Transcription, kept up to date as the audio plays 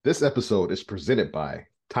This episode is presented by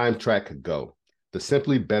TimeTrakGo, the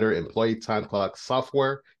simply better employee time clock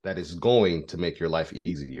software that is going to make your life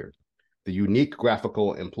easier. The unique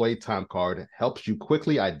graphical employee time card helps you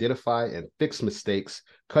quickly identify and fix mistakes,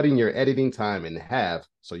 cutting your editing time in half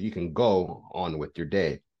so you can go on with your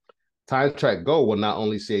day. TimeTrakGo will not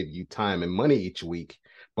only save you time and money each week,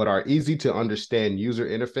 but our easy to understand user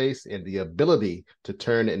interface and the ability to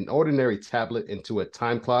turn an ordinary tablet into a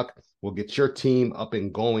time clock will get your team up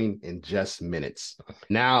and going in just minutes.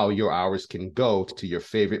 Now your hours can go to your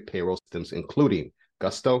favorite payroll systems, including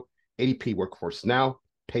Gusto, ADP Workforce Now,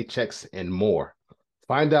 Paychecks, and more.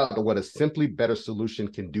 Find out what a simply better solution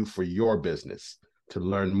can do for your business. To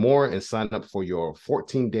learn more and sign up for your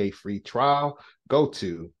 14-day free trial, go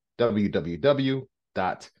to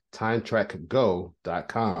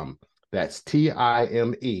www.timetrakgo.com. That's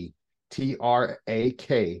TimeTrak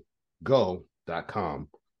go.com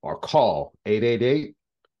or call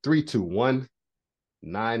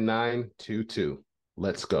 888-321-9922.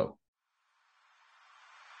 Let's go.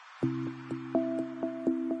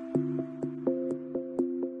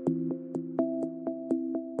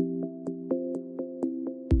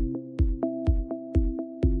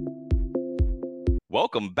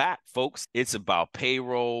 Welcome back, folks. It's about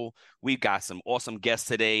payroll. We've got some awesome guests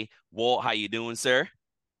today. Walt, how you doing, sir?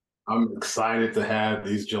 I'm excited to have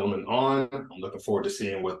these gentlemen on. I'm looking forward to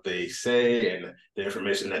seeing what they say and the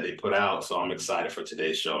information that they put out. So I'm excited for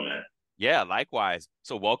today's show, man. Yeah, likewise.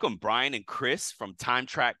 So welcome, Brian and Chris from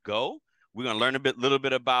TimeTrakGo. We're going to learn little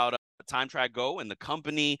bit about TimeTrakGo and the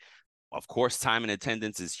company. Of course, time and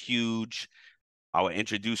attendance is huge. I will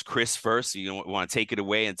introduce Chris first. You want to take it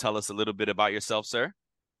away and tell us a little bit about yourself, sir?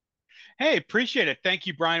 Hey, appreciate it. Thank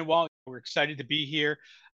you, Brian. Walt. We're excited to be here.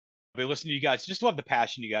 I've been listening to you guys. Just love the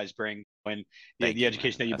passion you guys bring and the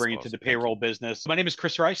education that you bring into the payroll business. My name is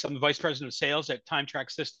Chris Rice. I'm the Vice President of Sales at TimeTrak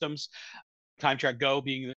Systems. TimeTrakGo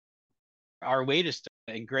being our latest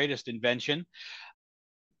and greatest invention.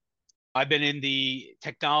 I've been in the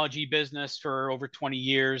technology business for over 20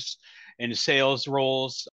 years in sales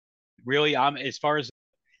roles. Really, as far as it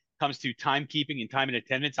comes to timekeeping and time and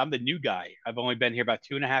attendance, I'm the new guy. I've only been here about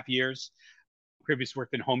 2.5 years. Previously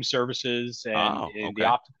worked in home services and in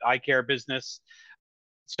the eye care business.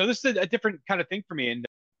 So this is a different kind of thing for me, and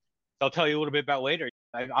I'll tell you a little bit about later.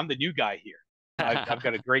 I'm the new guy here. I've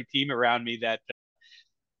got a great team around me that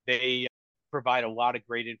they provide a lot of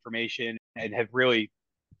great information and have really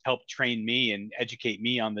helped train me and educate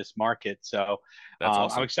me on this market. So that's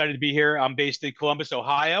awesome. I'm excited to be here. I'm based in Columbus,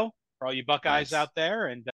 Ohio, for all you Buckeyes out there,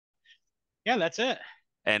 and yeah, that's it.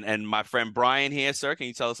 And my friend Brian here, sir, can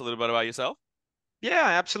you tell us a little bit about yourself? Yeah,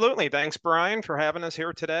 absolutely. Thanks, Brian, for having us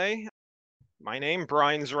here today. My name,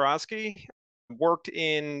 Brian Zurawski. Worked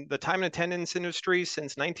in the time and attendance industry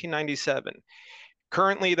since 1997.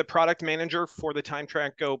 Currently the product manager for the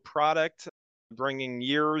TimeTrakGo product, bringing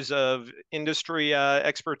years of industry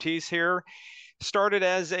expertise here. Started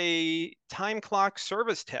as a time clock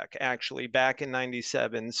service tech, actually, back in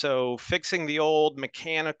 97. So fixing the old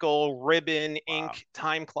mechanical ribbon, ink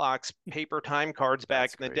time clocks, paper time cards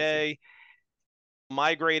back in the day.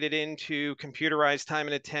 Migrated into computerized time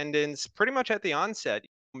and attendance pretty much at the onset,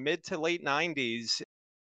 mid to late 90s.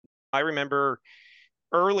 I remember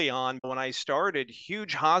early on when I started,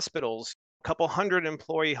 huge hospitals, a couple hundred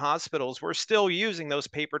employee hospitals were still using those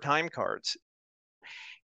paper time cards.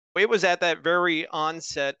 It was at that very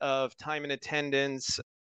onset of time and attendance,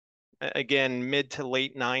 again, mid to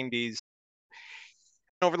late 90s.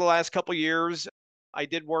 Over the last couple of years, I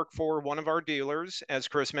did work for one of our dealers, as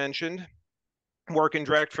Chris mentioned, working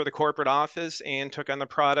direct for the corporate office, and took on the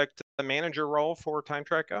product manager role for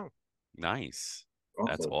TimeTrakGo. Nice.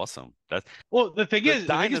 That's awesome. Well, the thing is,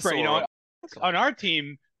 Brian, on our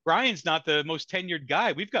team, Brian's not the most tenured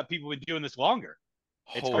guy. We've got people who've been doing this longer.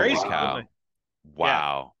 It's crazy. Cow.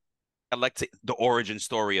 Wow. I like the origin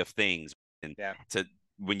story of things. And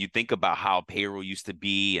when you think about how payroll used to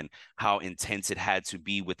be and how intense it had to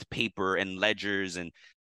be with paper and ledgers and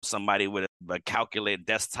somebody with a calculator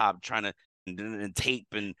desktop trying to and tape,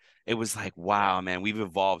 and it was like, wow, man, we've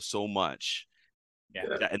evolved so much.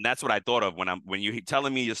 And that's what I thought of when you're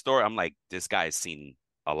telling me your story. I'm like, this guy's seen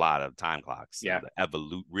a lot of time clocks.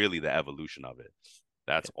 Really the evolution of it.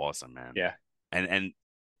 That's awesome, man. And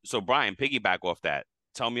so Brian, piggyback off that,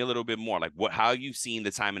 tell me a little bit more, like how you've seen the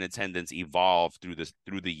time and attendance evolve through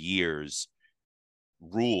the years.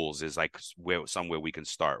 Rules is like somewhere we can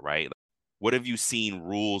start, right? What have you seen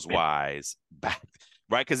rules wise back?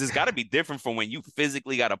 Right, because it's got to be different from when you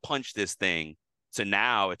physically got to punch this thing to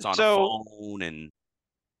now it's on a phone and.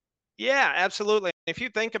 Yeah, absolutely. If you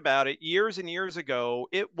think about it, years and years ago,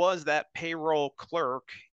 it was that payroll clerk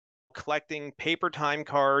collecting paper time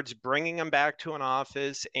cards, bringing them back to an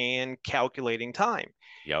office, and calculating time.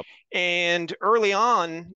 Yep. And early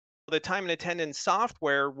on, the time and attendance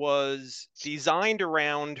software was designed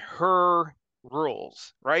around her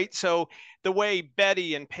rules, right? So the way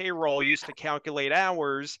Betty in payroll used to calculate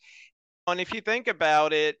hours, and if you think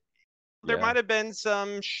about it, there might have been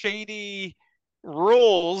some shady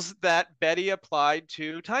rules that Betty applied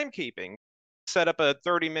to timekeeping. Set up a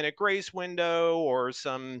 30-minute grace window or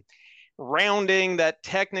some rounding that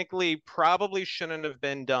technically probably shouldn't have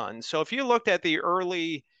been done. So if you looked at the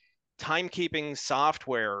early timekeeping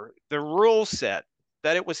software, the rule set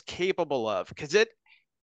that it was capable of, because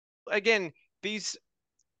again, these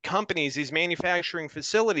companies, these manufacturing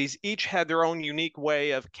facilities, each had their own unique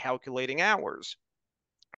way of calculating hours.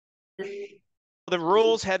 The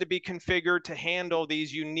rules had to be configured to handle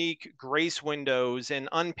these unique grace windows and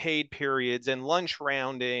unpaid periods and lunch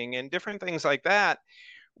rounding and different things like that,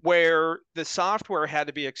 where the software had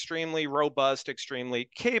to be extremely robust, extremely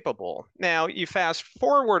capable. Now, you fast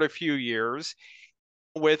forward a few years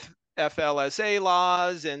with FLSA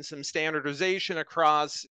laws and some standardization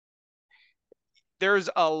across, there's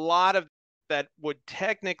a lot of that would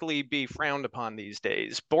technically be frowned upon these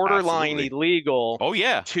days, borderline illegal. Oh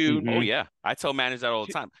yeah. Oh yeah. I tell managers that all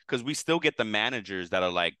the time, because we still get the managers that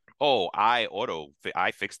are like, oh, I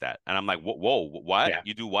fixed that. And I'm like, whoa, what? Yeah.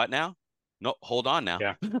 You do what now? No, hold on now.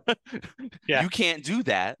 Yeah. You can't do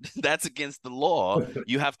that. That's against the law.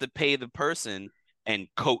 You have to pay the person and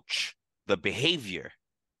coach the behavior,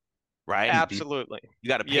 right? Absolutely. You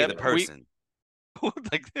got to pay the person.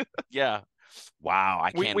 Like, yeah. Wow,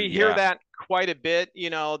 I can't. We hear that quite a bit,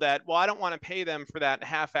 that, well, I don't want to pay them for that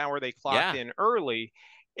half hour they clocked in early.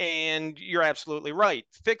 And you're absolutely right.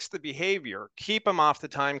 Fix the behavior. Keep them off the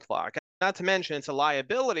time clock. Not to mention, it's a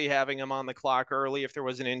liability having them on the clock early if there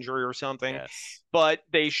was an injury or something. Yes. But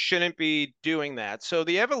they shouldn't be doing that. So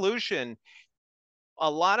the evolution,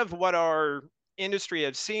 a lot of what our industry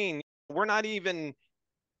has seen, we're not even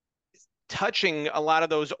touching a lot of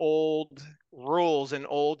those old rules and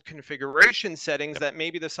old configuration settings that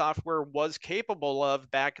maybe the software was capable of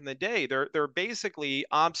back in the day. They're basically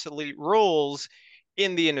obsolete rules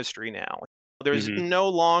in the industry now. There's no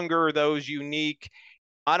longer those unique,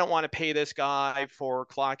 I don't want to pay this guy for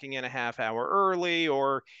clocking in a half hour early,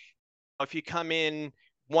 or if you come in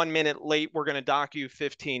 1 minute late, we're going to dock you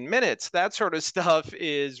 15 minutes. That sort of stuff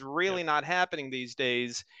is really not happening these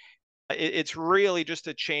days. It's really just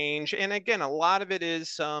a change. And again, a lot of it is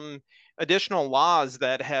some additional laws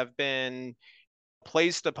that have been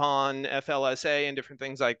placed upon FLSA and different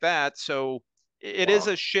things like that. So it is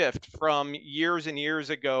a shift from years and years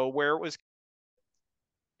ago where it was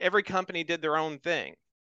every company did their own thing.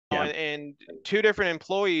 And two different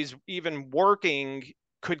employees even working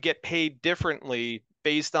could get paid differently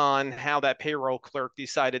based on how that payroll clerk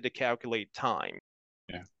decided to calculate time.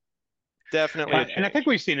 Yeah. Definitely. And I think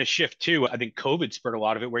we've seen a shift too. I think COVID spurred a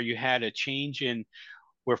lot of it, where you had a change in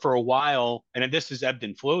where for a while, and this has ebbed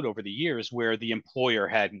and flowed over the years, where the employer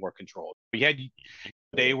had more control.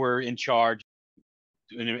 They were in charge.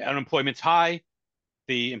 When unemployment's high,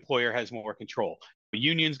 the employer has more control. The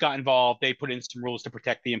unions got involved. They put in some rules to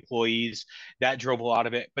protect the employees. That drove a lot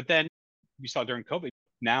of it. But then we saw during COVID,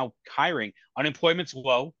 now hiring, unemployment's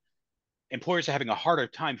low. Employers are having a harder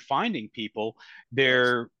time finding people.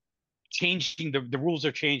 They're changing, the rules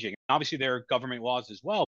are changing. Obviously, there are government laws as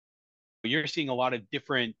well. You're seeing a lot of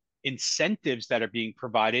different incentives that are being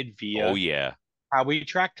provided via how we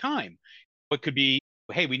track time. It could be,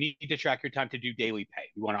 hey, we need to track your time to do daily pay.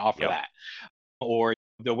 We want to offer that. Or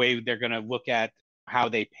the way they're going to look at how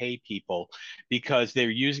they pay people, because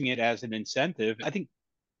they're using it as an incentive. I think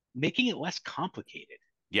making it less complicated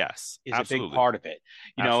is a big part of it.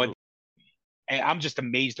 And I'm just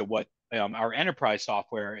amazed at what our enterprise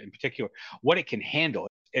software in particular, what it can handle.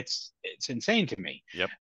 It's insane to me.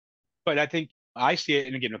 But I think I see it,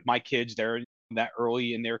 and again, with my kids, they're that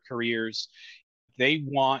early in their careers, they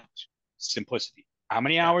want simplicity. How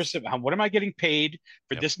many hours? What am I getting paid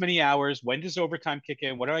for this many hours? When does overtime kick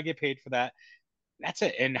in? What do I get paid for that? That's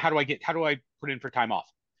it. And how do I put in for time off?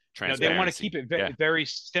 They want to keep it very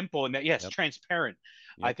simple, and that transparent.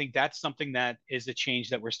 I think that's something that is a change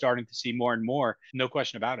that we're starting to see more and more. No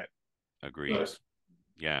question about it. Agreed. Nice.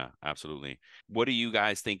 Yeah, absolutely. What are you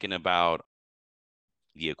guys thinking about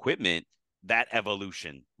the equipment, that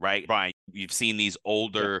evolution, right? Brian, you've seen these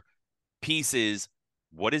older pieces.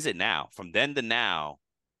 What is it now? From then to now,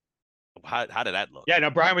 how did that look? Yeah, no,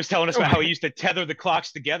 Brian was telling us about how he used to tether the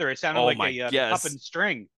clocks together. It sounded like a cup and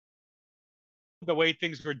string. The way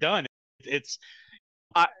things were done.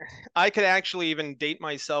 I could actually even date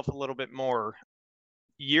myself a little bit more.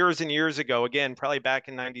 years and years ago, again, probably back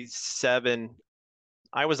in 97,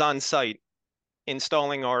 I was on site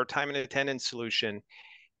installing our time and attendance solution,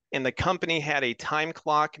 and the company had a time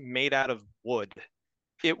clock made out of wood.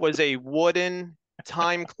 It was a wooden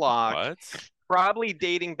time clock, What? probably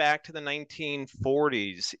dating back to the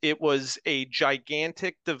 1940s. It was a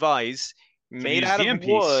gigantic device made out of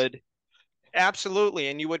wood. Absolutely.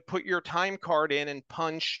 And you would put your time card in and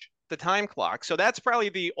punch the time clock. So that's probably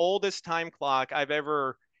the oldest time clock I've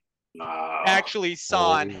ever actually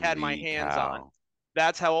saw and had my hands on.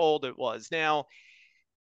 That's how old it was. Now,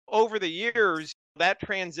 over the years, that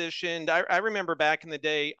transitioned. I remember back in the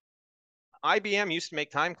day, IBM used to make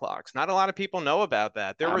time clocks. Not a lot of people know about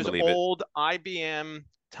that. There was old IBM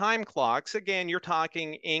time clocks. Again, you're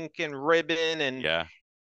talking ink and ribbon and a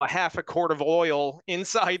half a quart of oil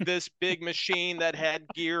inside this big machine that had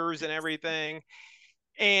gears and everything.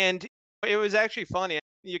 And it was actually funny.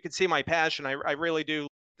 You could see my passion. I really do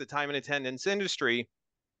the time and attendance industry.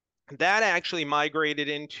 That actually migrated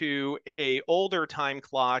into a older time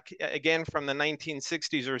clock, again, from the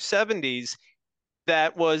 1960s or 70s,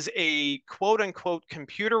 that was a quote unquote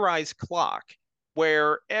computerized clock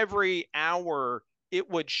where every hour it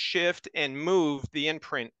would shift and move the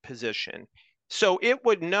imprint position. So it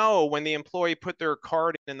would know when the employee put their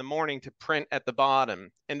card in the morning to print at the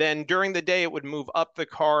bottom. And then during the day, it would move up the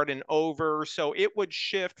card and over. So it would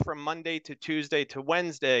shift from Monday to Tuesday to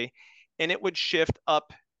Wednesday, and it would shift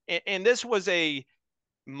up. And this was a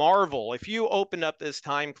marvel. If you opened up this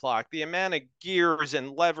time clock, the amount of gears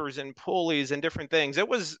and levers and pulleys and different things, it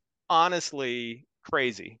was honestly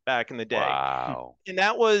crazy back in the day. Wow. And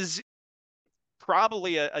that was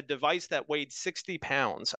probably a device that weighed 60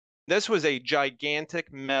 pounds. This was a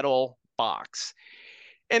gigantic metal box.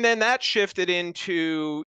 And then that shifted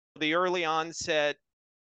into the early onset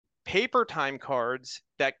paper time cards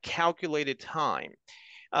that calculated time.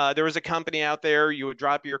 There was a company out there, you would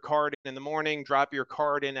drop your card in the morning, drop your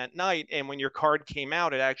card in at night, and when your card came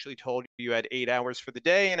out, it actually told you had 8 hours for the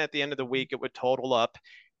day, and at the end of the week, it would total up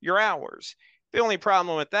your hours. The only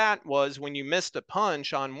problem with that was when you missed a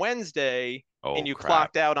punch on Wednesday and you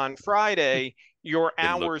clocked out on Friday, your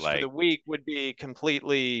hours for the week would be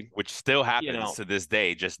completely... Which still happens to this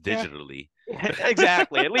day, just digitally.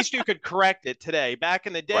 Exactly. At least you could correct it today. Back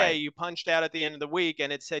in the day, you punched out at the end of the week,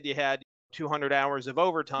 and it said you had 200 hours of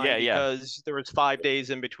overtime because there was 5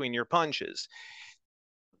 days in between your punches.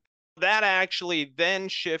 That actually then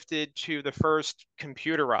shifted to the first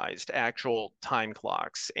computerized actual time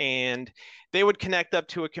clocks, and they would connect up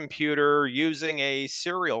to a computer using a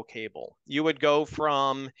serial cable. You would go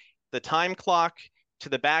from the time clock to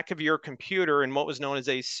the back of your computer in what was known as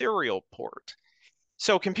a serial port.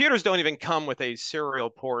 So computers don't even come with a serial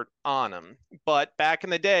port on them. But back in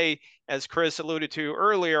the day, as Chris alluded to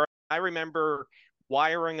earlier, I remember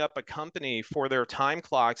wiring up a company for their time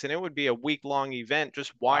clocks, and it would be a week-long event,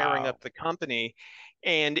 just wiring up the company.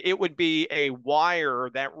 And it would be a wire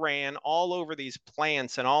that ran all over these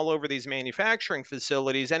plants and all over these manufacturing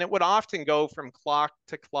facilities, and it would often go from clock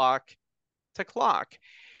to clock to clock.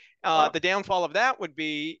 The downfall of that would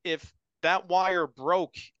be if that wire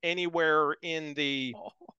broke anywhere in the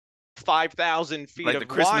 5,000 feet like of the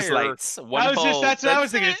Christmas wire. Lights. That's what I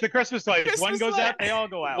was thinking. It's the Christmas lights. Christmas one goes out, they all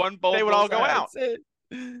go out. One bulb they would all go out.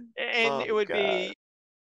 And it would be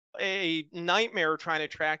a nightmare trying to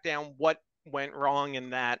track down what went wrong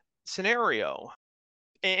in that scenario.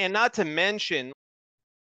 And not to mention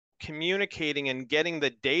communicating and getting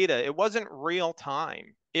the data. It wasn't real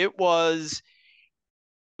time. It was,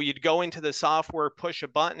 you'd go into the software, push a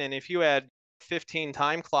button, and if you had 15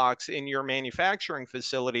 time clocks in your manufacturing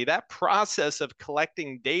facility, that process of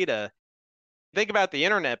collecting data, think about the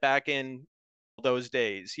internet back in those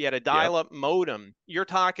days. You had a dial-up modem. You're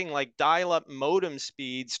talking like dial-up modem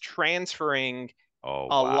speeds transferring a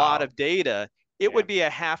lot of data. It would be a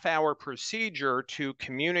half-hour procedure to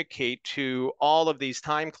communicate to all of these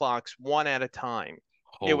time clocks one at a time.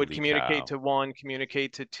 It would communicate to one,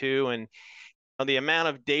 communicate to two, and the amount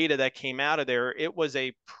of data that came out of there, it was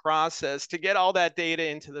a process to get all that data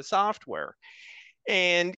into the software.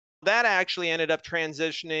 And that actually ended up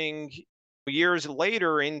transitioning years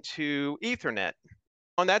later into Ethernet.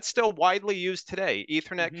 And that's still widely used today.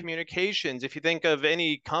 Ethernet communications, if you think of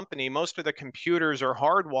any company, most of the computers are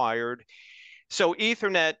hardwired. So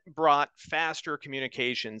Ethernet brought faster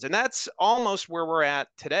communications. And that's almost where we're at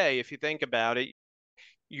today. If you think about it,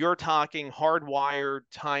 you're talking hardwired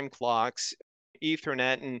time clocks,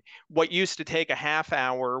 Ethernet, and what used to take a half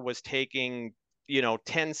hour was taking,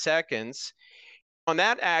 10 seconds. And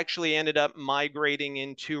that actually ended up migrating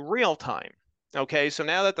into real time. Okay, so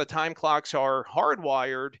now that the time clocks are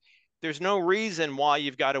hardwired, there's no reason why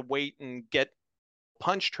you've got to wait and get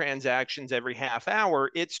punch transactions every half hour.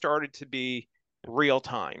 It started to be real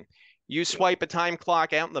time. You swipe a time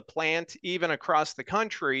clock out in the plant, even across the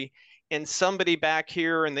country, and somebody back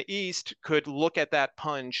here in the East could look at that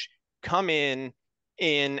punch, come in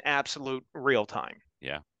absolute real time.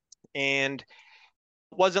 Yeah. And it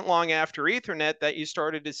wasn't long after Ethernet that you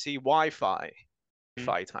started to see Wi-Fi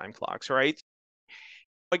time clocks, right?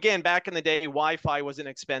 Again, back in the day, Wi-Fi was an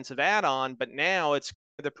expensive add-on, but now it's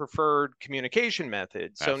the preferred communication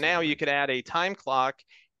method. So Absolutely. now you could add a time clock.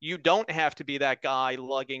 You don't have to be that guy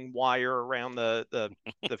lugging wire around the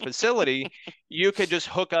facility. You could just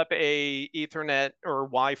hook up a Ethernet or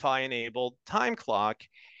Wi-Fi enabled time clock.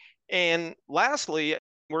 And lastly,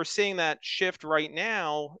 we're seeing that shift right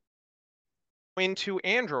now into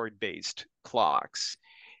Android-based clocks.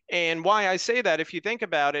 And why I say that, if you think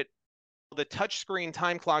about it, the touchscreen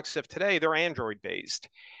time clocks of today, they're Android-based.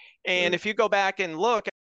 And if you go back and look,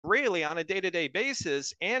 really on a day-to-day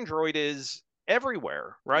basis, Android is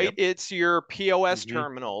everywhere, right? Yep. It's your POS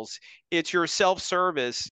terminals, it's your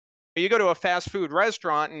self-service. You go to a fast food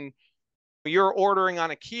restaurant and you're ordering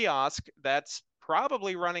on a kiosk that's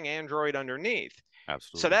probably running Android underneath.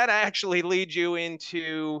 Absolutely. So that actually leads you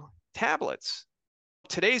into tablets.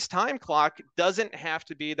 Today's time clock doesn't have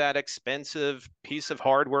to be that expensive piece of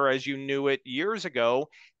hardware as you knew it years ago.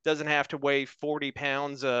 Doesn't have to weigh 40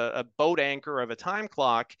 pounds, a boat anchor of a time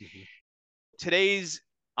clock. Today's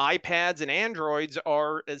iPads and Androids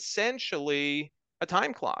are essentially a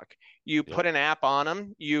time clock. You put an app on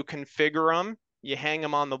them, you configure them, you hang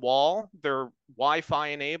them on the wall, they're Wi-Fi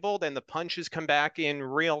enabled, and the punches come back in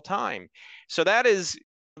real time. So that is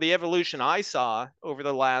the evolution I saw over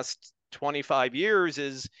the last 25 years,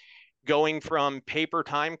 is going from paper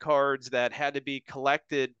time cards that had to be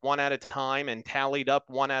collected one at a time and tallied up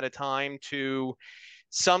one at a time to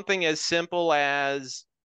something as simple as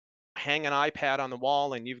hang an iPad on the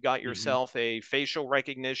wall and you've got yourself a facial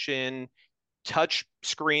recognition, touch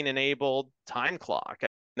screen enabled time clock.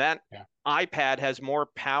 That iPad has more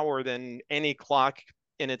power than any clock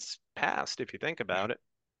in its past, if you think about it.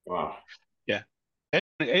 Wow. Yeah.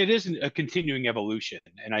 It is a continuing evolution.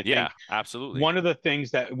 And I think absolutely. One of the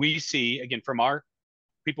things that we see, again, from our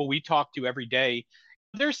people we talk to every day,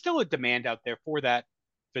 there's still a demand out there for that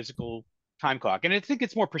physical time clock. And I think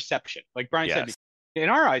it's more perception. Like Brian said, in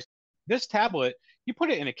our eyes, this tablet, you put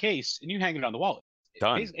it in a case and you hang it on the wall.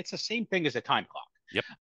 Done. It's the same thing as a time clock. Yep.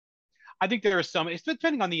 I think there are some, it's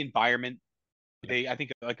depending on the environment. I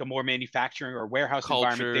think like a more manufacturing or warehouse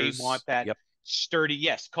environment, they want that sturdy,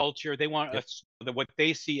 culture. They want what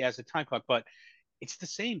they see as a time clock, but it's the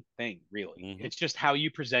same thing, really. It's just how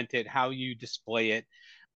you present it, how you display it.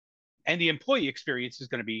 And the employee experience is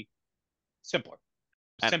going to be simpler.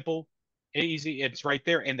 Simple, easy, it's right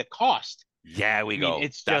there. And the cost.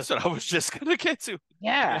 That's what I was just going to get to.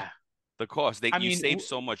 Yeah. The cost. You save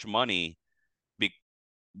so much money.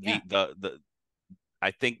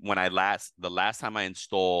 I think when the last time I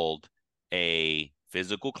installed a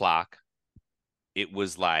physical clock, it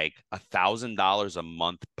was like $1,000 a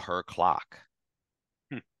month per clock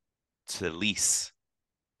to lease.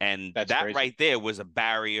 And that's crazy. Right there was a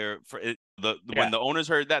barrier for it. When the owners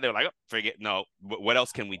heard that, they were like, oh, forget, no, what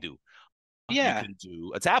else can we do? Yeah. You can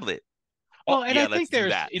do a tablet. Well, and I think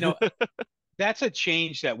there's, that's a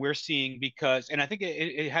change that we're seeing because, and I think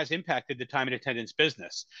it has impacted the time and attendance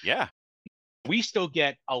business. Yeah. We still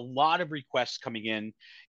get a lot of requests coming in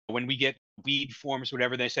when we get lead forms,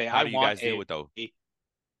 whatever they say. How do you guys deal with those?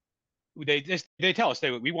 They tell us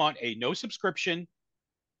we want a no subscription,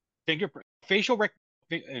 fingerprint, facial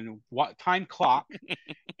and time clock,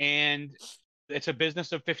 and it's a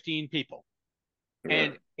business of 15 people,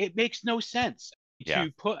 and it makes no sense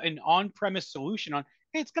to put an on-premise solution on.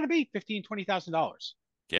 Hey, it's going to be $20,000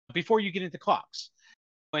 before you get into clocks,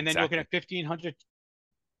 and then you're looking at $1,500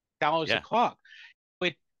 a clock.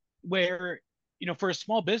 But where for a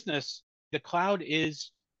small business, the cloud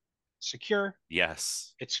is secure.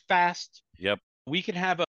 Yes, it's fast. Yep, we can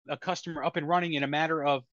have a customer up and running in a matter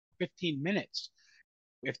of 15 minutes.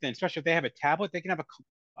 Especially if they have a tablet, they can have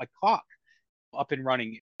a clock up and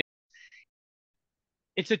running.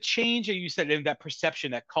 It's a change, as you said, in that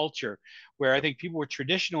perception, that culture, where I think people were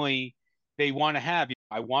traditionally, they want to have,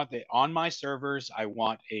 I want it on my servers. I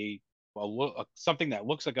want something that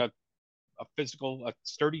looks like a physical, a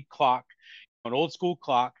sturdy clock, an old school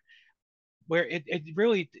clock, where it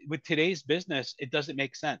really, with today's business, it doesn't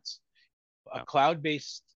make sense. A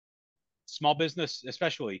cloud-based small business,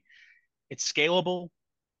 especially, it's scalable.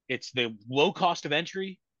 It's the low cost of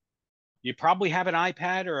entry. You probably have an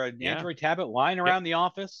iPad or an Android tablet lying around the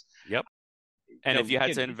office. Yep. And if you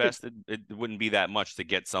had to invest, it wouldn't be that much to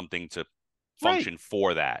get something to function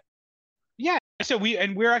for that. Yeah. So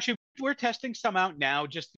we're testing some out now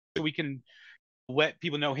just so we can let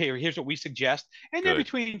people know, hey, here's what we suggest. And they're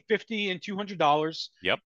between $50 and $200.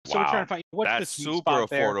 Yep. So we're trying to find what's the sweet spot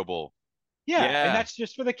there. That's super affordable. Yeah. And that's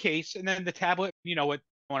just for the case. And then the tablet, what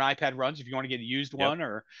an iPad runs, if you want to get a used one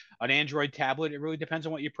or an Android tablet, it really depends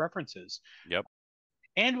on what your preference is. Yep.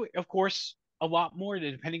 And of course, a lot more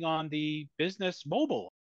depending on the business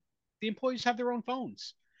mobile. The employees have their own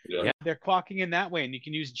phones. Yeah. They're clocking in that way, and you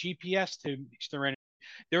can use GPS to reach their end.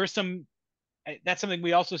 There are that's something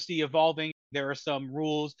we also see evolving. There are some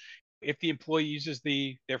rules. If the employee uses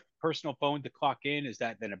their personal phone to clock in, is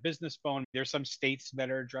that then a business phone? There's some states that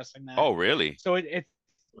are addressing that. Oh, really? So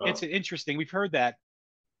it's interesting. We've heard that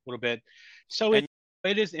a little bit. So it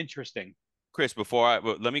is interesting. Chris,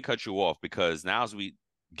 let me cut you off, because now as we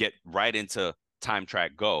get right into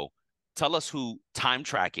TimeTrakGo, tell us who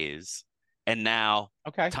TimeTrak is, and now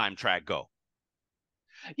TimeTrakGo.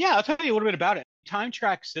 Yeah, I'll tell you a little bit about it.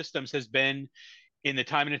 TimeTrak Systems has been in the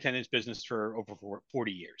time and attendance business for over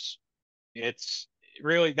 40 years. It's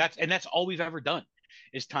really that's all we've ever done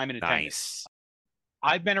is time and attendance. Nice.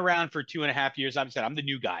 I've been around for 2.5 years. I'm the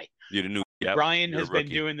new guy. You're the new. Yep, Brian has been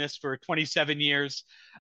doing this for 27 years.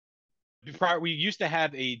 We used to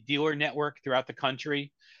have a dealer network throughout the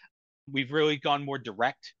country. We've really gone more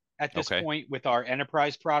direct at this point with our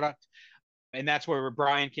enterprise product. And that's where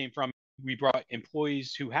Brian came from. We brought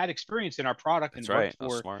employees who had experience in our product and worked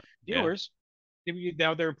for dealers. Yeah.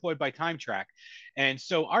 Now they're employed by TimeTrak. And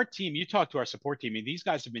so our team, you talk to our support team, and these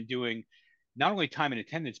guys have been doing not only time and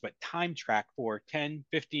attendance, but TimeTrak for 10,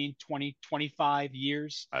 15, 20, 25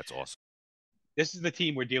 years. That's awesome. This is the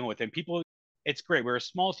team we're dealing with. And people, it's great. We're a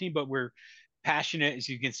small team, but we're passionate, as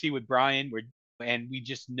you can see with Brian. And we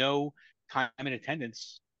just know time and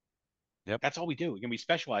attendance. Yep. That's all we do. And we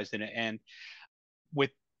specialize in it. And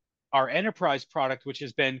with our enterprise product, which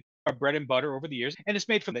has been our bread and butter over the years, and it's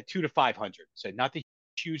made from the 2 to 500, so not the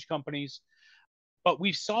huge companies, but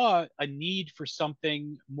we saw a need for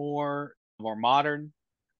something more modern,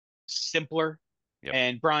 simpler. Yep.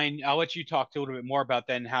 And Brian, I'll let you talk a little bit more about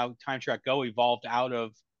then how TimeTrakGo evolved out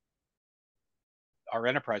of our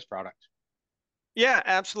enterprise product. Yeah,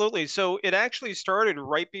 absolutely. So it actually started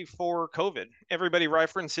right before COVID. Everybody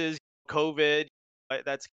references COVID.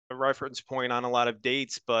 That's a reference point on a lot of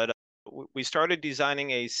dates, but we started designing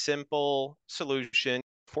a simple solution,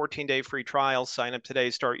 14-day free trial, sign up today,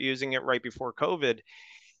 start using it right before COVID.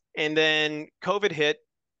 And then COVID hit,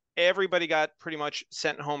 everybody got pretty much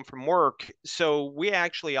sent home from work. So we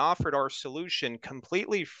actually offered our solution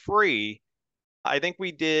completely free. I think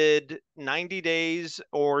we did 90 days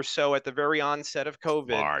or so at the very onset of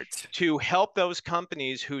COVID to help those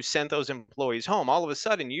companies who sent those employees home. All of a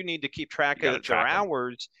sudden, you need to keep track of their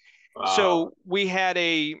hours. Wow. So we had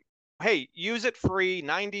hey, use it free,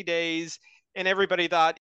 90 days. And everybody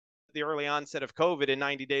thought the early onset of COVID, in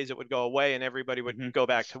 90 days, it would go away and everybody would go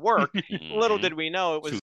back to work. Little did we know it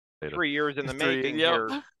was 3 years in the making here.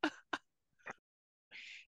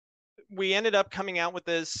 We ended up coming out with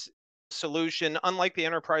this solution, unlike the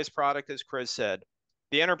enterprise product, as Chris said.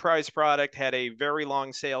 The enterprise product had a very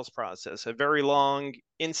long sales process, a very long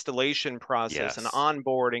installation process, and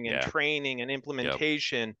onboarding and training and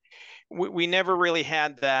implementation. We never really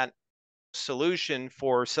had that solution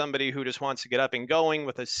for somebody who just wants to get up and going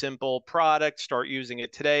with a simple product, start using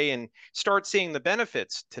it today, and start seeing the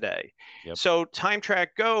benefits today. So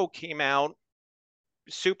TimeTrakGo came out,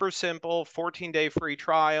 super simple, 14-day free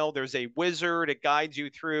trial. There's a wizard. It guides you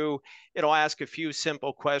through. It'll ask a few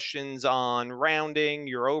simple questions on rounding,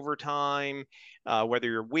 your overtime, whether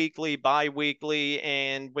you're weekly, bi-weekly,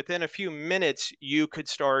 and within a few minutes, you could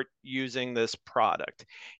start using this product.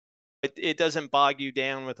 It doesn't bog you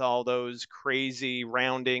down with all those crazy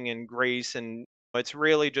rounding and grace, and it's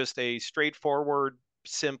really just a straightforward,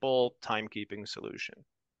 simple timekeeping solution.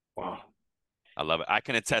 Wow. I love it. I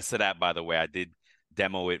can attest to that, by the way. I did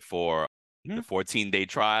demo it for the 14-day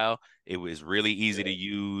trial. It was really easy to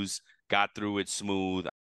use, got through it smooth.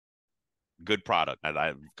 Good product.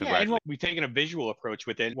 And we've taken a visual approach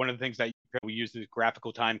with it. One of the things that we use is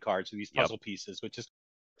graphical time cards and these puzzle pieces, which is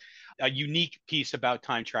a unique piece about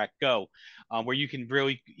TimeTrakGo, where you can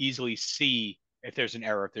really easily see if there's an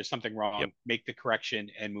error, if there's something wrong, make the correction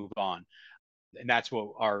and move on. And that's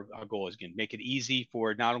what our goal is, again, make it easy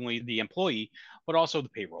for not only the employee, but also the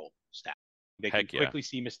payroll staff. They can quickly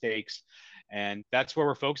see mistakes. And that's where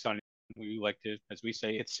we're focused on. We like to, as we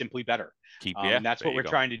say, it's simply better. And that's what we're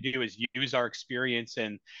trying to do, is use our experience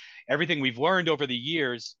and everything we've learned over the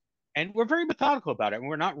years. And we're very methodical about it. And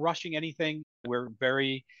we're not rushing anything. We're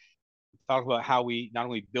very Talk about how we not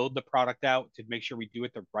only build the product out to make sure we do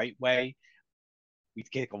it the right way. We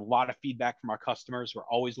get a lot of feedback from our customers. We're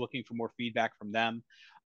always looking for more feedback from them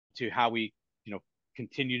to how we,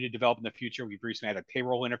 continue to develop in the future. We've recently had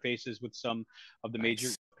payroll interfaces with some of the major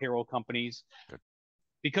payroll companies. Good.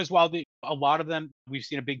 Because while a lot of them, we've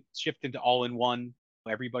seen a big shift into all-in-one.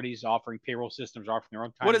 Everybody's offering payroll systems, offering their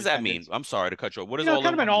own time. What does that mean? I'm sorry to cut you off. What is all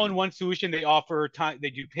kind of an all-in-one solution? They offer time. They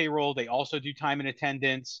do payroll. They also do time and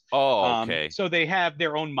attendance. Oh, okay. So they have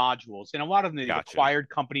their own modules, and a lot of them they acquired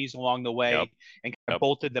companies along the way and kind of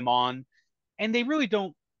bolted them on, and they really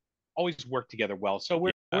don't always work together well. So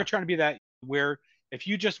we're trying to be that where if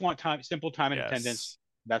you just want simple time and attendance,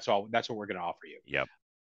 that's all. That's what we're going to offer you. Yep.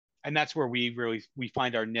 And that's where we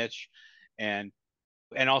find our niche, and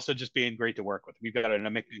also just being great to work with. We've got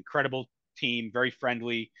an incredible team, very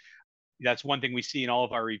friendly. That's one thing we see in all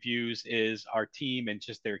of our reviews is our team and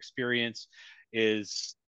just their experience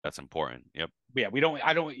is. That's important. Yep. Yeah,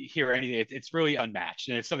 I don't hear anything. It's really unmatched,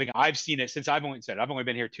 and it's something I've seen it since I've only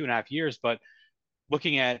been here 2.5 years, but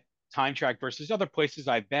looking at TimeTrak versus other places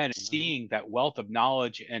I've been, seeing that wealth of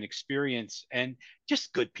knowledge and experience and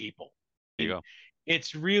just good people. There you go.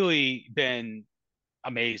 It's really been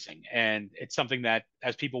amazing. And it's something that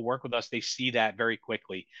as people work with us, they see that very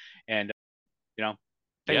quickly. And,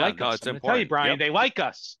 they like us. It's I'm important. tell you, Brian, they like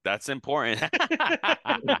us. That's important.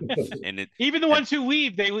 And even the ones who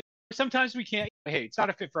leave, sometimes we can't. Hey, it's not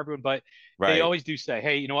a fit for everyone, but they always do say,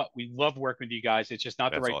 hey, you know what? We love working with you guys. It's just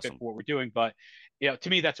not the right fit for what we're doing. But, to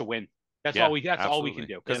me, that's a win. That's all we can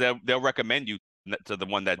do. Because they'll recommend you to the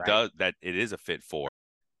one that does that it is a fit for.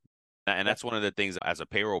 And that's one of the things as a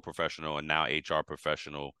payroll professional and now HR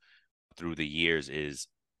professional through the years is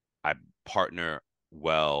I partner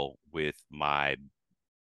well with my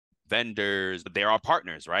vendors. They're our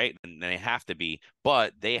partners, right? And they have to be,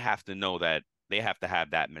 but they have to know that they have to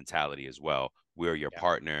have that mentality as well. We're your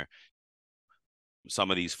partner. Some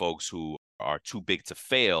of these folks who are too big to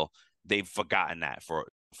fail, they've forgotten that for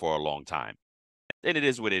a long time. And it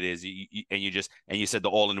is what it is. You said the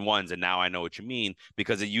all-in-ones, and now I know what you mean,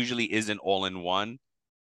 because it usually isn't all-in-one.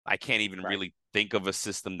 I can't even really think of a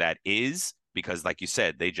system that is, because like you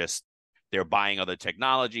said, they're buying other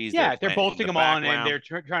technologies. Yeah, they're bolting them on and they're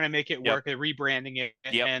trying to make it work. They're rebranding it,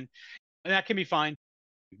 and that can be fine.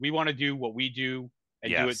 We want to do what we do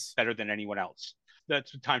and do it better than anyone else.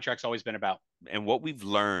 That's what TimeTrak's always been about. And what we've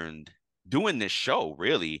learned doing this show,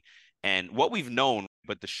 really, and what we've known,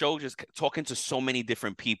 but the show just talking to so many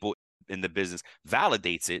different people in the business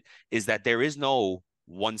validates it, is that there is no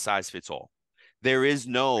one size fits all. There is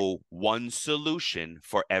no one solution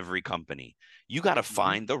for every company. You got to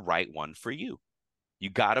find the right one for you. You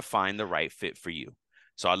got to find the right fit for you.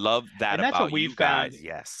 So I love that and that's about what we've you found. guys.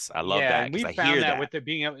 Yes, I love that. And we found that with it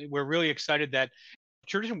being, we're really excited that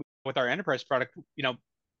traditionally with our enterprise product,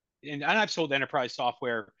 and I've sold enterprise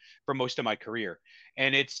software for most of my career,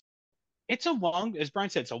 and it's a long, as Brian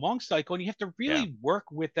said, it's a long cycle, and you have to really work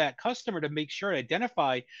with that customer to make sure to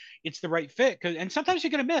identify it's the right fit. And sometimes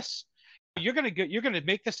you're going to miss. You're going to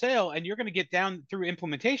make the sale, and you're going to get down through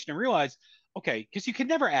implementation and realize, okay, because you can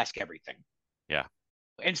never ask everything. Yeah.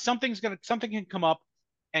 And something can come up,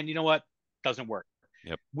 and you know what? Doesn't work.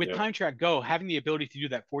 Yep. With TimeTrakGo, having the ability to do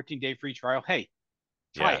that 14-day free trial, hey,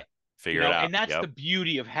 try it. Figure it out. And that's the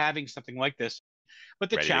beauty of having something like this. But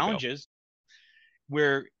the challenge is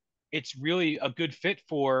where it's really a good fit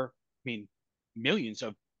for, millions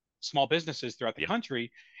of small businesses throughout the country.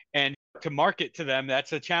 And to market to them,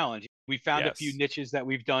 that's a challenge. We found a few niches that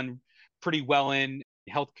we've done pretty well in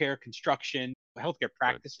healthcare, construction, healthcare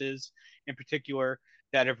practices in particular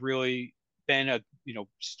that have really been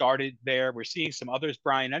started there. We're seeing some others,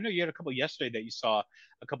 Brian. I know you had a couple yesterday that you saw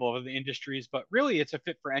a couple of other industries, but really it's a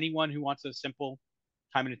fit for anyone who wants a simple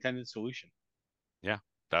time and attendance solution. Yeah,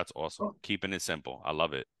 that's awesome. Keeping it simple. I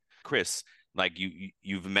love it. Chris, like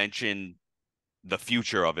you've mentioned the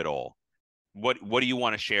future of it all. What do you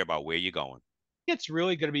want to share about where you're going? It's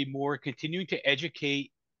really going to be more continuing to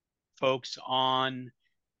educate folks on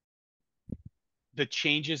the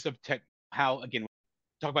changes of tech, how, again,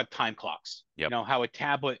 talk about time clocks. Yep. How a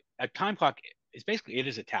time clock is basically, it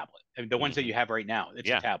is a tablet. I mean, the ones that you have right now, it's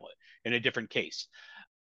a tablet in a different case.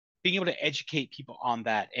 Being able to educate people on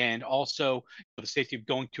that, and also the safety of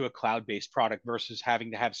going to a cloud-based product versus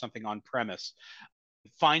having to have something on premise.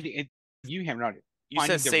 Finding it, finding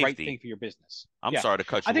the safety. right thing for your business. I'm sorry to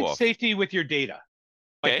cut you off. I think safety with your data.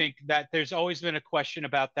 Okay. I think that there's always been a question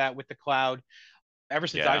about that with the cloud. Ever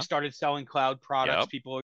since I started selling cloud products,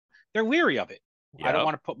 people, they're leery of it. I don't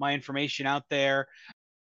want to put my information out there.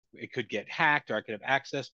 It could get hacked, or I could have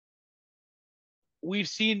access. We've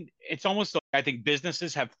seen it's almost I think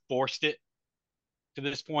businesses have forced it to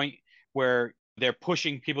this point where they're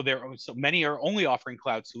pushing people there. So many are only offering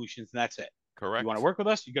cloud solutions, and that's it. Correct. You want to work with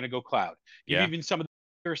us, you're going to go cloud. Yeah. Even some of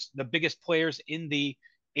the biggest players in the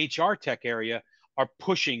HR tech area are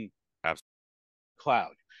pushing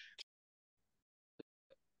cloud.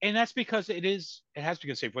 And that's because it has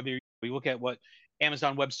become safe. Whether we look at what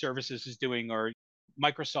Amazon Web Services is doing or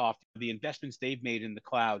Microsoft, the investments they've made in the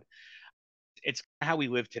cloud, it's how we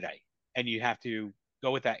live today. And you have to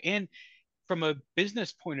go with that. And from a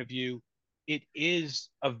business point of view, it is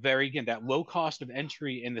again, that low cost of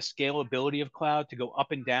entry and the scalability of cloud to go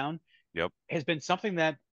up and down has been something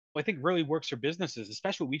that I think really works for businesses,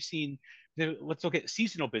 especially we've seen, let's look at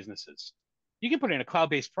seasonal businesses. You can put in a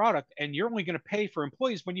cloud-based product and you're only going to pay for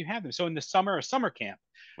employees when you have them. So in the summer, a summer camp,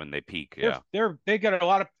 when they peak, they got a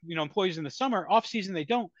lot of employees in the summer. Off season, they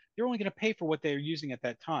don't. They're only going to pay for what they're using at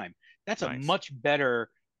that time. That's a much better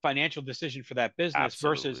financial decision for that business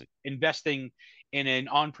versus investing in an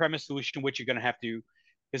on-premise solution, which you're going to have to,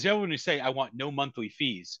 because everyone who say, I want no monthly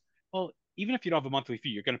fees. Well, even if you don't have a monthly fee,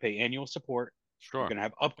 you're going to pay annual support. Sure. You're going to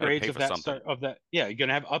have upgrades of that. Yeah. You're going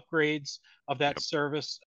to have upgrades of that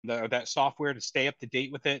service, that software to stay up to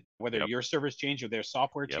date with it, whether your servers change or their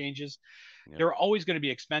software changes. There are always going to be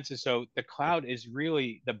expenses. So the cloud is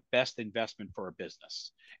really the best investment for a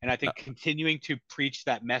business. And I think continuing to preach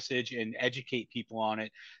that message and educate people on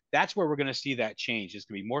it, that's where we're going to see that change. It's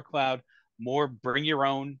going to be more cloud, more bring your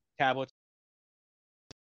own tablets.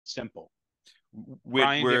 Simple.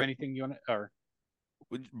 Brian, do you have anything you want to, or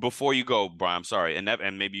before you go, Brian, I'm sorry, and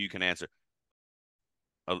maybe you can answer.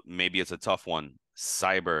 Maybe it's a tough one.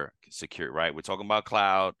 Cyber security, right? We're talking about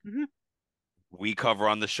cloud. Mm-hmm. We cover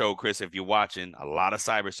on the show, Chris, if you're watching, a lot of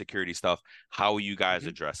cybersecurity stuff. How are you guys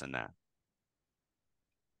addressing that?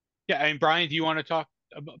 Yeah, and Brian, do you want to talk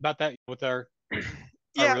about that with our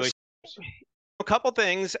relationship? A couple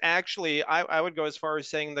things. Actually, I would go as far as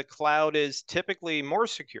saying the cloud is typically more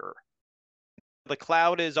secure. The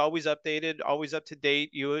cloud is always updated, always up to date,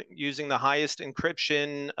 using the highest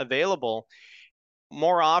encryption available.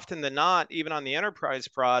 More often than not, even on the enterprise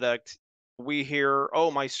product, we hear, oh,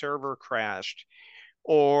 my server crashed,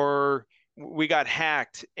 or we got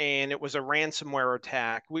hacked and it was a ransomware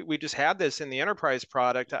attack. We just had this in the enterprise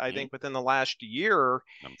product. I think within the last year,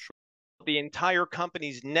 I'm sure the entire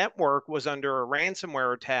company's network was under a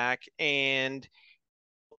ransomware attack, and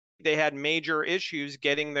they had major issues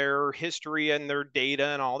getting their history and their data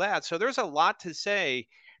and all that. So there's a lot to say.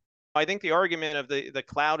 I think the argument of the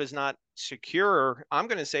cloud is not secure. I'm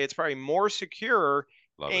going to say it's probably more secure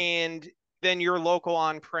than your local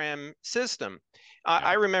on-prem system.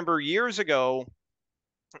 I remember years ago,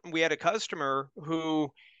 we had a customer who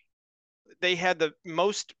they had the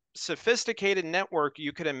most sophisticated network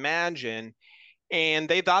you could imagine, and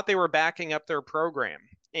they thought they were backing up their program.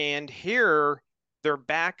 And here, their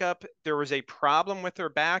backup, there was a problem with their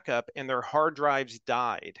backup and their hard drives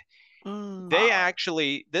died.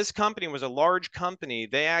 This company was a large company.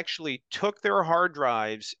 They actually took their hard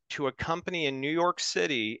drives to a company in New York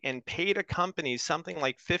City and paid a company something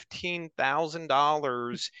like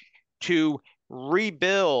 $15,000 to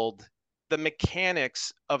rebuild the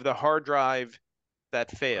mechanics of the hard drive that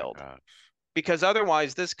failed. Because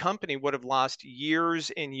otherwise, this company would have lost years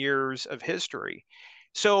and years of history.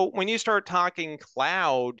 So when you start talking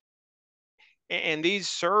cloud and these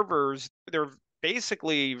servers, they're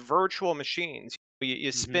basically virtual machines.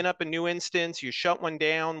 You spin up a new instance, you shut one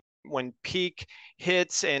down when peak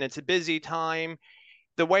hits and it's a busy time.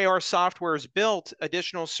 The way our software is built,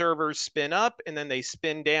 additional servers spin up and then they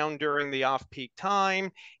spin down during the off-peak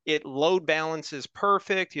time. It load balances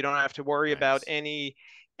perfect. You don't have to worry about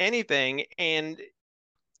anything. And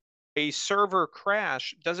a server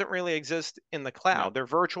crash doesn't really exist in the cloud. No. They're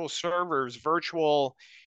virtual servers, virtual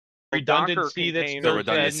redundancy. That's the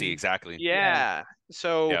redundancy, exactly. Yeah.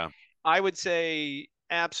 So I would say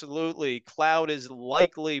absolutely, cloud is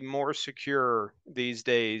likely more secure these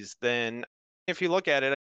days than, if you look at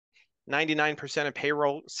it, 99% of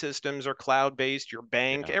payroll systems are cloud-based. Your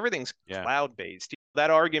bank, everything's cloud-based. That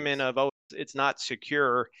argument of, oh, it's not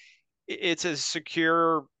secure, it's as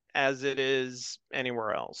secure as it is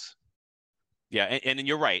anywhere else. Yeah, and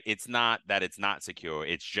you're right. It's not that it's not secure.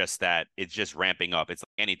 It's just that it's just ramping up. It's like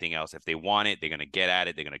anything else. If they want it, they're going to get at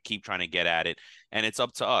it. They're going to keep trying to get at it. And it's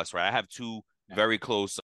up to us, right? I have two very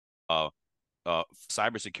close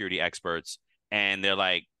cybersecurity experts, and they're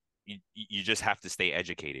like, you just have to stay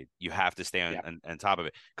educated. You have to stay on top of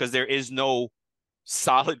it, because there is no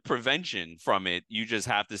solid prevention from it. You just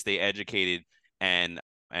have to stay educated, and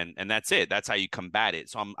that's it. That's how you combat it.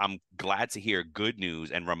 So I'm glad to hear good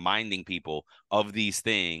news and reminding people of these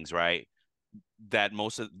things, right? that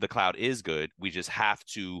most of the cloud is good. We just have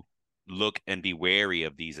to look and be wary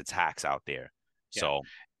of these attacks out there. Yeah. So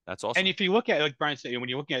that's awesome. And if you look at, like Brian said, when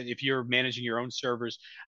you're looking at, if you're managing your own servers,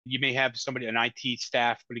 you may have somebody, an IT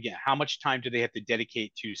staff, but again, how much time do they have to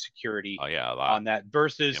dedicate to security Oh yeah, a lot. on that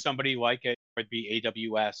versus Yep. somebody like it would be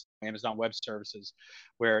AWS, Amazon Web Services,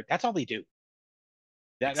 where that's all they do.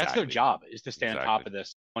 That's their job, is to stay on top of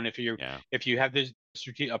this. And if you have this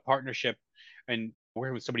strategic, a partnership and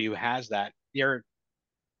working with somebody who has that, you're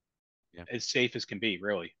as safe as can be,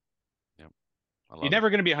 really. You're never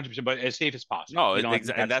going to be 100%, but as safe as possible. No,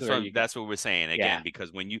 and that's what we're saying again,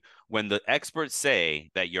 because when the experts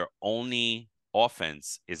say that your only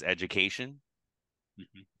offense is education,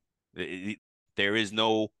 there is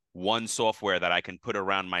no one software that I can put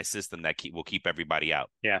around my system that will keep everybody out.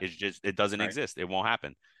 Yeah, it doesn't exist. It won't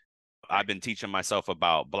happen. I've been teaching myself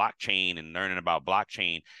about blockchain and learning about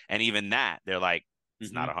blockchain, and even that, they're like,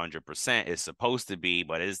 it's not 100%. It's supposed to be,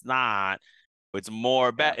 but it's not. It's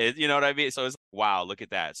more you know what I mean? So it's wow, look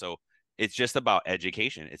at that. So it's just about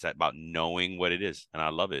education. It's about knowing what it is. And I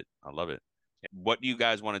love it. What do you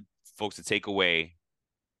guys want folks to take away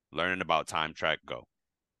learning about TimeTrakGo?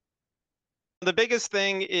 The biggest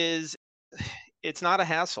thing is it's not a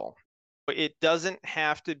hassle. It doesn't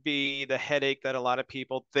have to be the headache that a lot of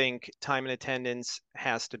people think time and attendance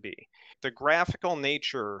has to be. The graphical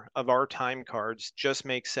nature of our time cards just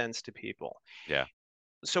makes sense to people. Yeah.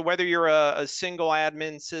 So whether you're a single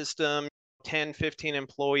admin system, 10, 15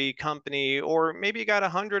 employee company, or maybe you got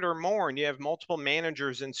 100 or more and you have multiple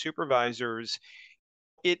managers and supervisors,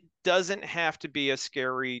 it doesn't have to be a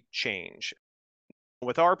scary change.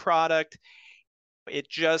 With our product, it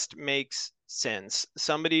just makes sense.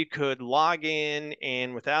 Somebody could log in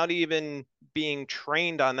and without even being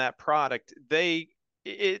trained on that product,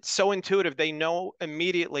 it's so intuitive. They know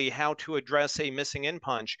immediately how to address a missing in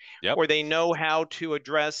punch, or they know how to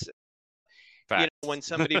address when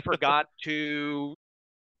somebody forgot to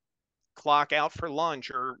clock out for lunch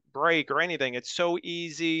or break or anything. It's so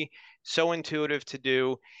easy, so intuitive to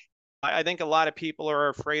do. I think a lot of people are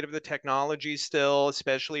afraid of the technology still,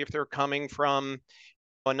 especially if they're coming from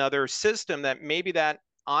another system that maybe that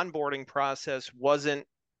onboarding process wasn't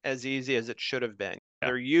as easy as it should have been. Yeah.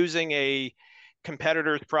 They're using a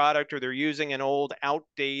competitor's product or they're using an old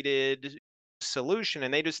outdated solution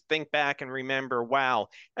and they just think back and remember, wow,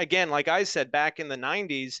 again, like I said, back in the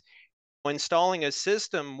 90s, installing a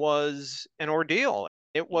system was an ordeal.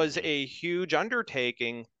 It was a huge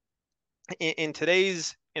undertaking. In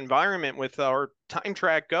today's environment with our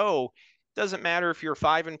TimeTrakGo, doesn't matter if you're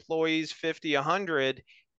 5 employees, 50, 100,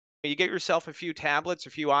 you get yourself a few tablets, a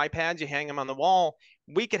few iPads, you hang them on the wall.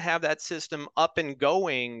 We could have that system up and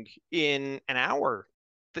going in an hour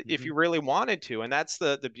if you really wanted to. And that's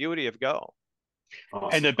the beauty of Go. Awesome.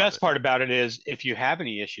 And the best part about it is if you have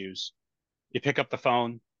any issues, you pick up the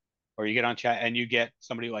phone or you get on chat and you get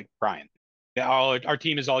somebody like Brian. Our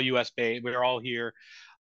team is all US based. We're all here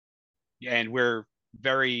and we're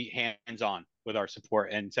very hands-on with our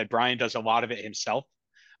support. And said Brian does a lot of it himself.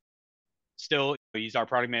 Still, he's our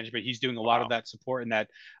product manager, but he's doing a lot of that support and that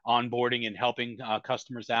onboarding and helping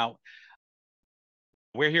customers out.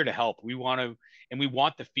 We're here to help. We want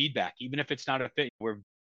the feedback, even if it's not a fit. We're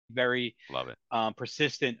very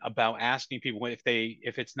persistent about asking people if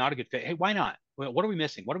it's not a good fit. Hey, why not? What are we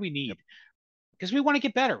missing? What do we need? Because we want to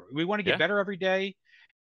get better. We want to get better every day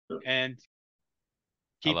and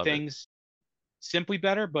keep things simply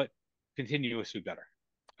better, but continuously better.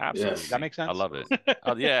 Absolutely. Does that make sense? I love it.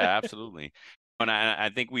 Yeah, absolutely. And I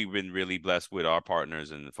think we've been really blessed with our partners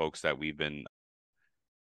and the folks that we've been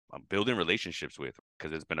building relationships with,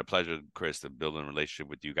 because it's been a pleasure, Chris, to build a relationship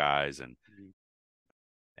with you guys.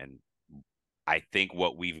 And I think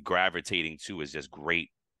what we've gravitating to is just great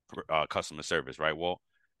customer service, right, Walt?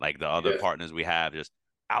 Like the other partners we have, just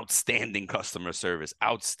outstanding customer service,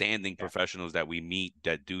 outstanding professionals that we meet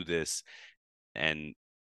that do this. And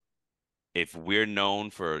if we're known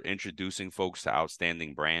for introducing folks to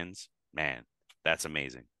outstanding brands, man, that's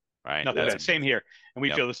amazing, right? That's same here. And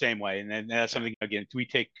we feel the same way. And that's something, again, we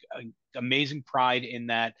take amazing pride in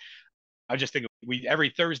that. I just think every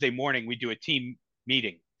Thursday morning, we do a team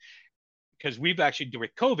meeting because we've actually,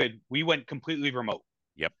 with COVID, we went completely remote.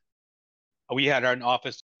 Yep. We had an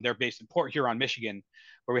office, they're based in Port Huron, Michigan,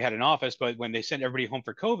 where we had an office, but when they sent everybody home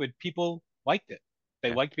for COVID, people liked it.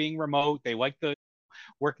 They liked being remote. They liked the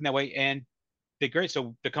working that way, and they're great.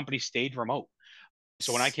 So the company stayed remote.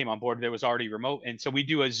 So when I came on board, there was already remote. And so we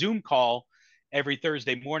do a Zoom call every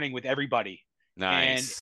Thursday morning with everybody. Nice.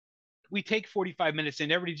 And we take 45 minutes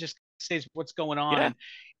and everybody just says what's going on. Yeah. And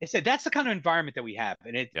it said that's the kind of environment that we have,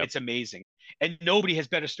 and it's amazing. And nobody has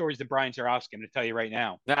better stories than Brian Zurawski. I'm going to tell you right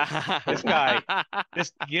now. This guy,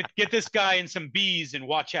 get this guy in some bees and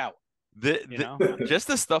watch out. Just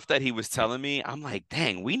the stuff that he was telling me, I'm like,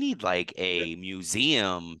 dang, we need like a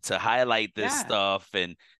museum to highlight this stuff.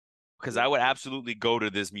 And because I would absolutely go to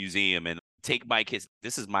this museum and take my kids.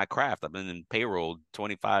 This is my craft. I've been in payroll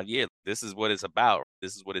 25 years. This is what it's about.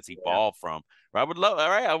 This is what it's evolved from. I would love. All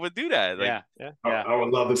right, I would do that. Like, I would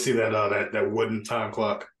love to see that wooden time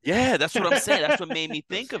clock. Yeah, that's what I'm saying. That's what made me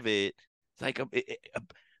think of it. It's like,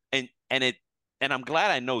 and I'm glad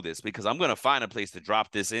I know this because I'm gonna find a place to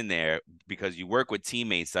drop this in there because you work with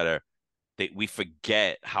teammates that we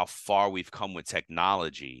forget how far we've come with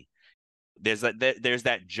technology. There's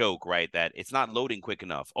that joke, right? That it's not loading quick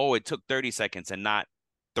enough. Oh, it took 30 seconds and not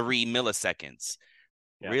 3 milliseconds.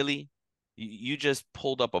 Yeah. Really? You just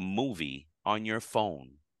pulled up a movie on your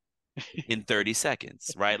phone in 30 seconds,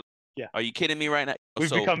 right? Yeah. Are you kidding me right now? We've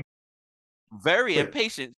become very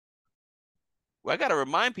impatient. Well, I got to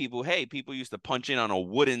remind people, hey, people used to punch in on a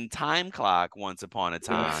wooden time clock once upon a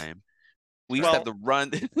time. We used to have to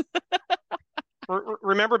run.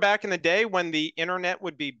 Remember back in the day when the internet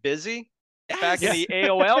would be busy? Back in the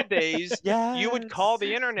AOL days, you would call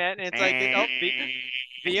the internet and it's like,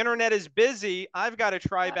 the internet is busy. I've got to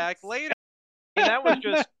try back later. And that was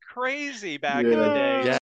just crazy back in the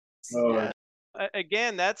day. Yeah.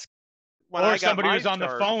 Again, that's when or somebody was on the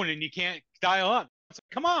phone and you can't dial up.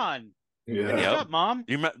 Come on. Yeah. What's up, Mom?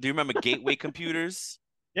 Do you remember gateway computers?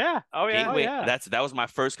 Yeah. Oh yeah. Gateway. Oh, yeah. That was my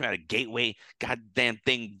first kind of gateway. Goddamn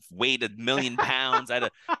thing weighed 1,000,000 pounds. I had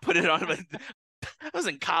to put it on. I was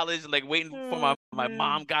in college, like waiting for my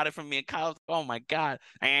mom got it from me in college. Oh my God.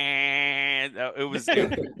 And it was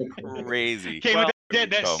crazy. Came with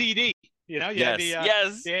that CD. You know, you had the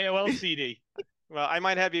AOL CD. Well, I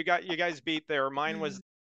might have you guys beat there. Mine was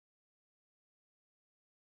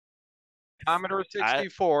Commodore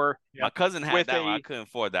 64. My cousin had that one. I couldn't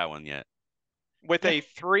afford that one yet. With a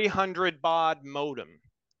 300 baud modem.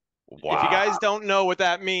 Wow. If you guys don't know what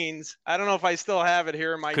that means, I don't know if I still have it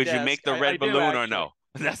here in my desk. Could you make the red balloon or no?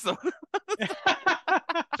 That's the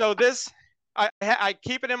So this I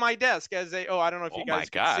keep it in my desk as a I don't know if you guys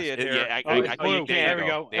can see it here. Yeah, you can. There we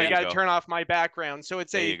go. I got to turn off my background. So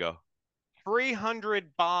it's a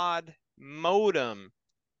 300 baud modem,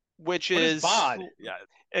 which is baud? Yeah,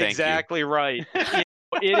 exactly right.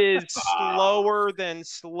 It is slower than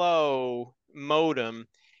slow modem.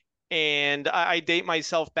 And I date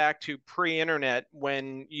myself back to pre-internet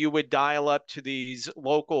when you would dial up to these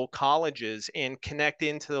local colleges and connect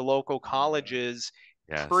into the local colleges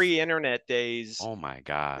pre-internet days. Oh my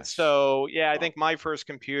gosh. So I think my first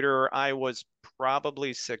computer, I was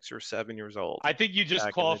probably 6 or 7 years old. I think you just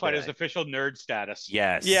qualified as official nerd status.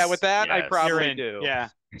 Yes. Yeah, with that, I probably do.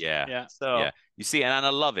 Yeah. So you see, and I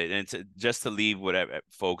love it. And just to leave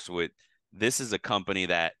folks with, this is a company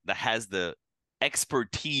that has the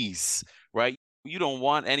expertise, right? You don't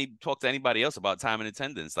want talk to anybody else about time and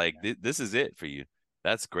attendance. Like this is it for you.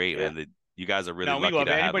 That's great, man. You guys are really lucky. We love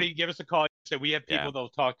to it. Have Anybody them. Give us a call. So we have people that'll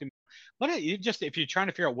talk to me. But if you're trying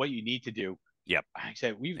to figure out what you need to do, like I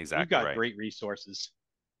said, we've got great resources.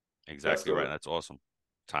 Exactly right. That's awesome.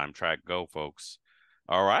 TimeTrakGo, folks.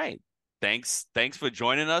 All right. Thanks for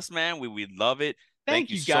joining us, man. We love it. Thank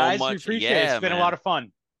you guys so much. We appreciate it. It's been a lot of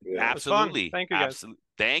fun. Yeah, absolutely. Thank you, guys. Absolutely.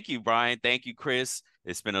 Thank you, Brian. Thank you, Chris.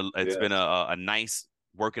 It's been a nice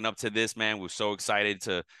working up to this, man. We're so excited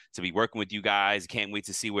to be working with you guys. Can't wait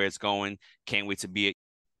to see where it's going. Can't wait to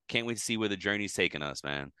see where the journey's taking us,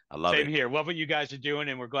 man. I love it. Same here. Love what you guys are doing,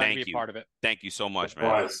 and we're glad to be a part of it. Thank you so much,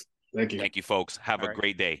 man. Thank you. Thank you, folks. Have a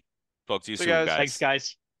great day. Talk to you soon, guys. Thanks,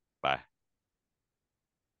 guys. Bye.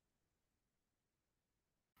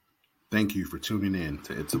 Thank you for tuning in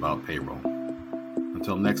to It's About Payroll.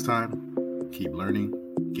 Until next time, keep learning,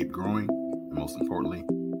 keep growing, and most importantly,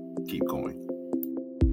 keep going.